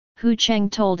Hu Cheng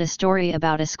told a story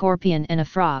about a scorpion and a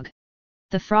frog.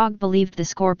 The frog believed the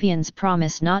scorpion's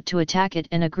promise not to attack it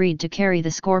and agreed to carry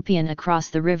the scorpion across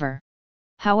the river.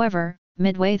 However,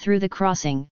 midway through the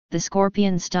crossing, the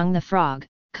scorpion stung the frog,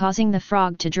 causing the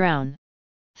frog to drown.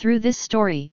 Through this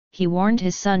story, he warned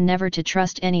his son never to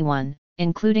trust anyone,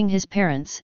 including his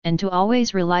parents, and to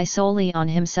always rely solely on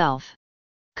himself.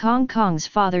 Kong Kong's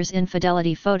father's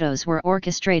infidelity photos were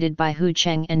orchestrated by Hu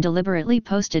Cheng and deliberately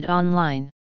posted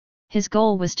online. His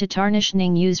goal was to tarnish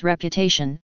Ning Yu's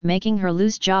reputation, making her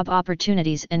lose job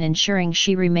opportunities and ensuring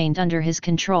she remained under his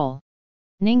control.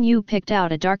 Ning Yu picked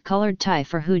out a dark-colored tie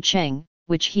for Hu Cheng,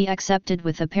 which he accepted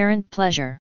with apparent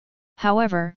pleasure.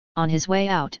 However, on his way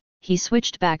out, he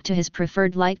switched back to his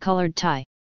preferred light-colored tie.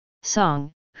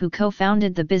 Song, who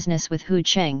co-founded the business with Hu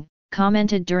Cheng,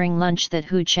 commented during lunch that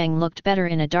Hu Cheng looked better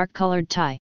in a dark-colored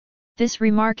tie. This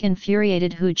remark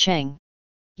infuriated Hu Cheng.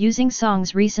 Using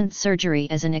Song's recent surgery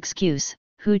as an excuse,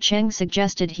 Hu Cheng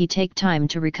suggested he take time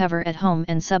to recover at home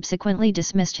and subsequently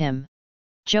dismissed him.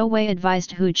 Zhou Wei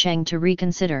advised Hu Cheng to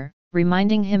reconsider,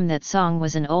 reminding him that Song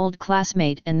was an old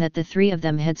classmate and that the three of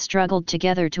them had struggled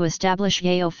together to establish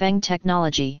Yao Feng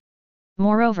technology.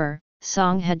 Moreover,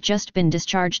 Song had just been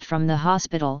discharged from the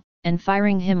hospital, and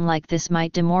firing him like this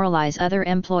might demoralize other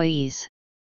employees.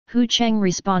 Hu Cheng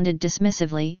responded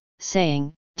dismissively,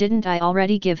 saying, "Didn't I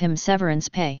already give him severance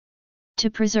pay?"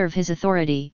 To preserve his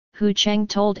authority, Hu Cheng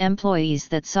told employees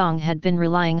that Song had been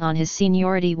relying on his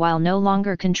seniority while no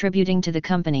longer contributing to the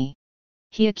company.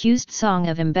 He accused Song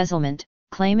of embezzlement,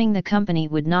 claiming the company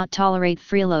would not tolerate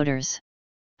freeloaders.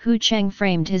 Hu Cheng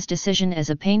framed his decision as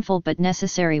a painful but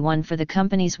necessary one for the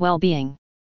company's well-being.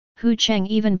 Hu Cheng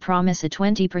even promised a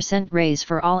 20% raise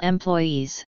for all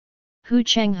employees. Hu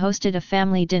Cheng hosted a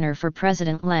family dinner for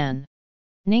President Lan.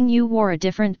 Ning Yu wore a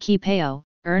different kippao,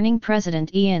 earning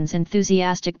President Ian's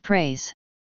enthusiastic praise.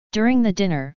 During the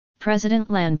dinner, President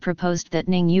Lan proposed that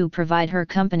Ning Yu provide her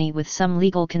company with some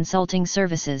legal consulting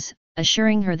services,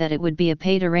 assuring her that it would be a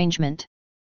paid arrangement.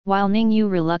 While Ning Yu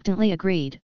reluctantly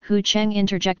agreed, Hu Cheng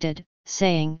interjected,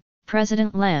 saying,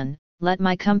 "President Lan, let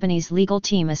my company's legal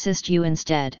team assist you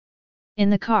instead." In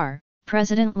the car,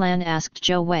 President Lan asked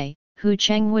Zhou Wei, "Hu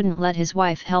Cheng wouldn't let his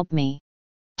wife help me.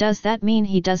 Does that mean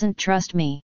he doesn't trust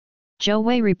me?" Zhou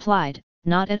Wei replied,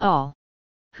 "Not at all.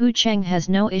 Hu Cheng has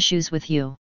no issues with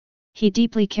you. He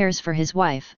deeply cares for his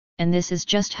wife, and this is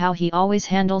just how he always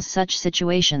handles such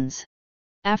situations."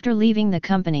 After leaving the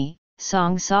company,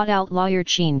 Song sought out lawyer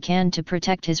Qin Kan to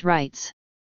protect his rights.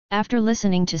 After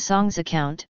listening to Song's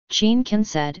account, Qin Kan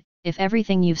said, "If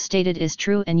everything you've stated is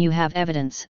true and you have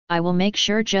evidence, I will make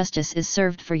sure justice is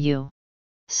served for you."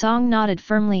 Song nodded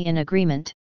firmly in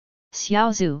agreement. Xiao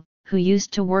Zhu, who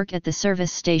used to work at the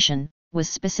service station, was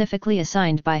specifically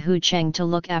assigned by Hu Cheng to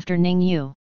look after Ning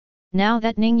Yu. Now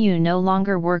that Ning Yu no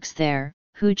longer works there,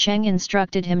 Hu Cheng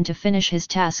instructed him to finish his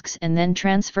tasks and then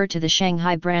transfer to the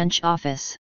Shanghai branch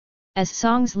office. As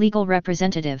Song's legal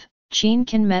representative, Qin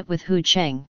Kan met with Hu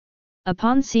Cheng.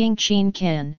 Upon seeing Qin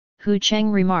Kan, Hu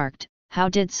Cheng remarked, "How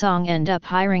did Song end up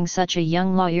hiring such a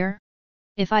young lawyer?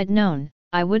 If I'd known,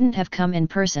 I wouldn't have come in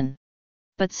person.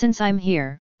 But since I'm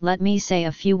here, let me say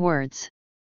a few words."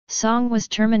 Song was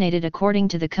terminated according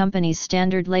to the company's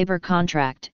standard labor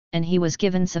contract, and he was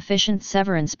given sufficient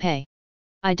severance pay.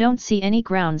 "I don't see any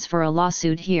grounds for a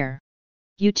lawsuit here.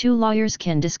 You two lawyers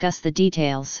can discuss the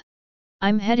details.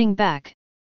 I'm heading back."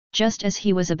 Just as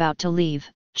he was about to leave,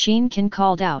 Qin Kan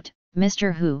called out,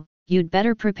 "Mr. Hu, you'd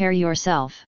better prepare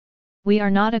yourself. We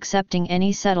are not accepting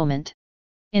any settlement."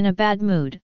 In a bad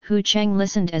mood, Hu Cheng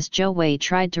listened as Zhou Wei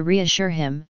tried to reassure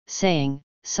him, saying,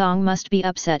 "Song must be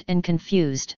upset and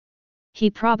confused. He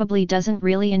probably doesn't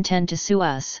really intend to sue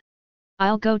us.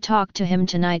 I'll go talk to him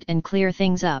tonight and clear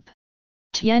things up."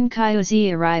 Tian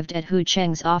Kaiuzi arrived at Hu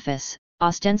Cheng's office,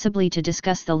 ostensibly to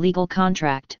discuss the legal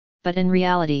contract, but in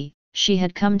reality, she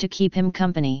had come to keep him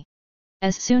company.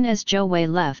 As soon as Zhou Wei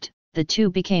left, the two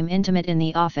became intimate in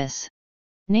the office.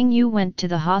 Ning Yu went to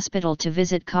the hospital to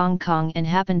visit Kong Kong and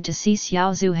happened to see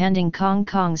Xiao Zhu handing Kong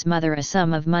Kong's mother a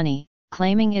sum of money,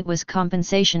 claiming it was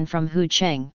compensation from Hu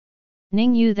Cheng.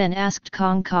 Ning Yu then asked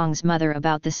Kong Kong's mother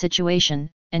about the situation,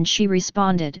 and she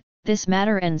responded, "This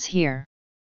matter ends here.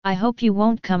 I hope you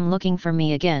won't come looking for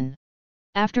me again."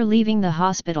 After leaving the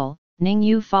hospital, Ning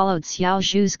Yu followed Xiao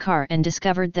Zhu's car and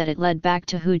discovered that it led back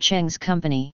to Hu Cheng's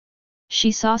company.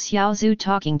 She saw Xiao Zhu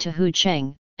talking to Hu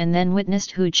Cheng, and then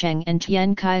witnessed Hu Cheng and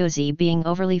Tian Kaiuzi being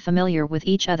overly familiar with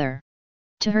each other.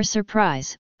 To her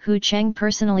surprise, Hu Cheng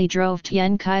personally drove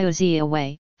Tian Kaiuzi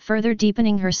away, further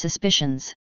deepening her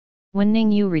suspicions. When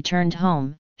Ning Yu returned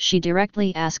home, she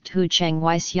directly asked Hu Cheng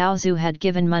why Xiao Zhu had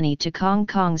given money to Kong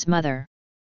Kong's mother.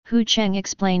 Hu Cheng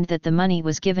explained that the money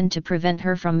was given to prevent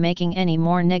her from making any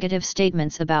more negative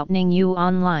statements about Ning Yu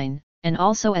online, and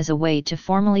also as a way to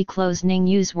formally close Ning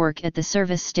Yu's work at the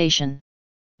service station.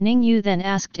 Ning Yu then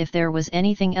asked if there was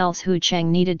anything else Hu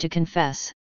Cheng needed to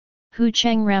confess. Hu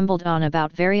Cheng rambled on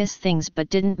about various things but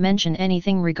didn't mention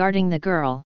anything regarding the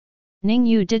girl. Ning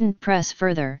Yu didn't press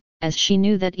further, as she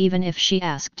knew that even if she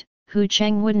asked, Hu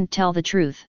Cheng wouldn't tell the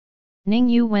truth. Ning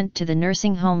Yu went to the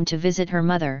nursing home to visit her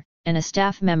mother, and a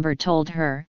staff member told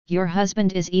her, "Your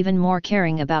husband is even more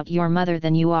caring about your mother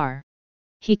than you are.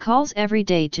 He calls every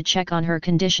day to check on her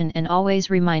condition and always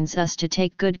reminds us to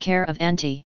take good care of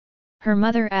Auntie." Her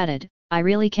mother added, "I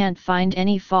really can't find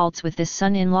any faults with this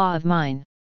son-in-law of mine."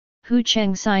 Hu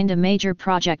Cheng signed a major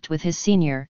project with his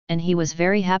senior, and he was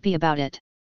very happy about it.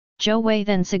 Zhou Wei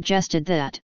then suggested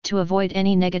that, to avoid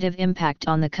any negative impact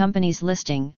on the company's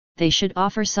listing, they should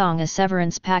offer Song a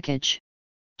severance package.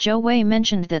 Zhou Wei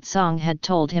mentioned that Song had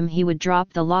told him he would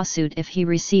drop the lawsuit if he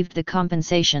received the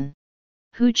compensation.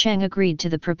 Hu Cheng agreed to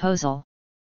the proposal.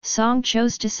 Song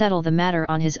chose to settle the matter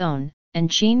on his own,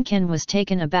 and Qin Ken was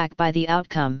taken aback by the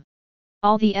outcome.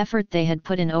 All the effort they had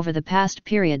put in over the past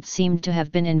period seemed to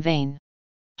have been in vain.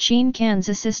 Qin Ken's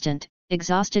assistant,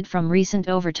 exhausted from recent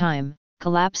overtime,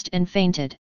 collapsed and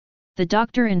fainted. The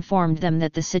doctor informed them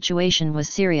that the situation was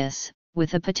serious,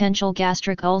 with a potential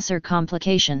gastric ulcer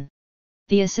complication.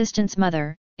 The assistant's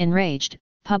mother, enraged,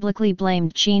 publicly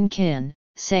blamed Qin Ken,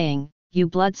 saying, "You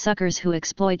bloodsuckers who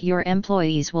exploit your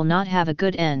employees will not have a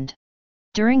good end."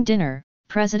 During dinner,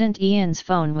 President Ian's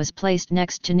phone was placed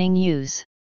next to Ning Yu's.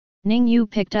 Ning Yu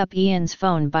picked up Ian's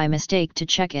phone by mistake to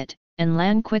check it, and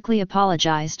Lan quickly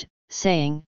apologized,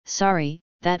 saying, "Sorry,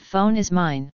 that phone is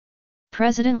mine."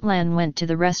 President Lan went to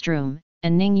the restroom,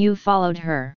 and Ning Yu followed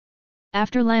her.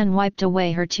 After Lan wiped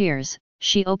away her tears,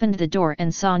 she opened the door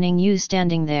and saw Ning Yu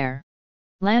standing there.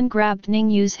 Lan grabbed Ning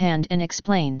Yu's hand and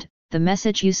explained, "The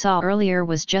message you saw earlier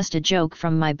was just a joke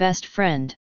from my best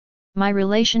friend. My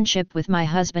relationship with my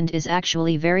husband is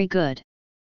actually very good."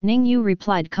 Ning Yu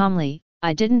replied calmly,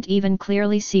 "I didn't even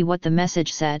clearly see what the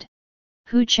message said."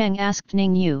 Hu Cheng asked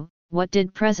Ning Yu, "What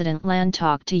did President Lan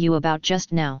talk to you about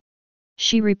just now?"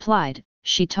 She replied,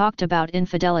 "She talked about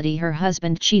infidelity, her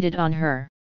husband cheated on her."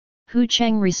 Hu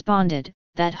Cheng responded,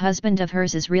 "That husband of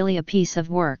hers is really a piece of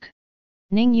work."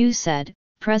 Ning Yu said,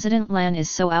 "President Lan is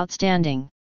so outstanding.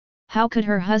 How could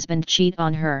her husband cheat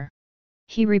on her?"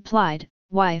 He replied,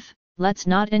 "Wife, let's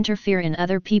not interfere in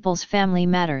other people's family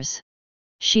matters."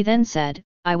 She then said,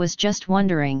 "I was just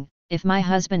wondering, if my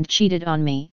husband cheated on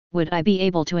me, would I be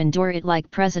able to endure it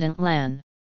like President Lan?"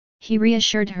 He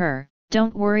reassured her,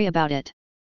 "Don't worry about it.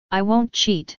 I won't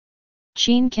cheat."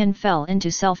 Qin Ken fell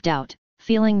into self-doubt,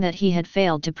 feeling that he had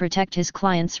failed to protect his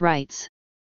client's rights.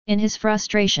 In his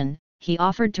frustration, he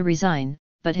offered to resign,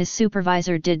 but his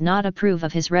supervisor did not approve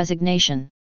of his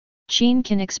resignation. Qin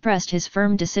Ken expressed his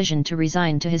firm decision to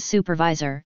resign to his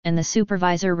supervisor, and the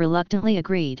supervisor reluctantly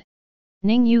agreed.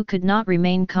 Ning Yu could not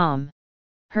remain calm.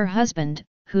 Her husband,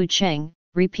 Hu Cheng,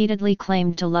 repeatedly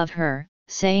claimed to love her,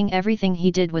 saying everything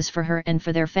he did was for her and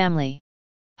for their family.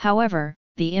 However,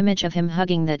 the image of him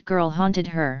hugging that girl haunted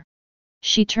her.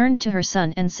 She turned to her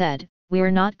son and said, "We're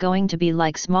not going to be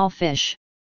like small fish.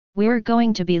 We're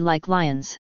going to be like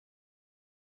lions."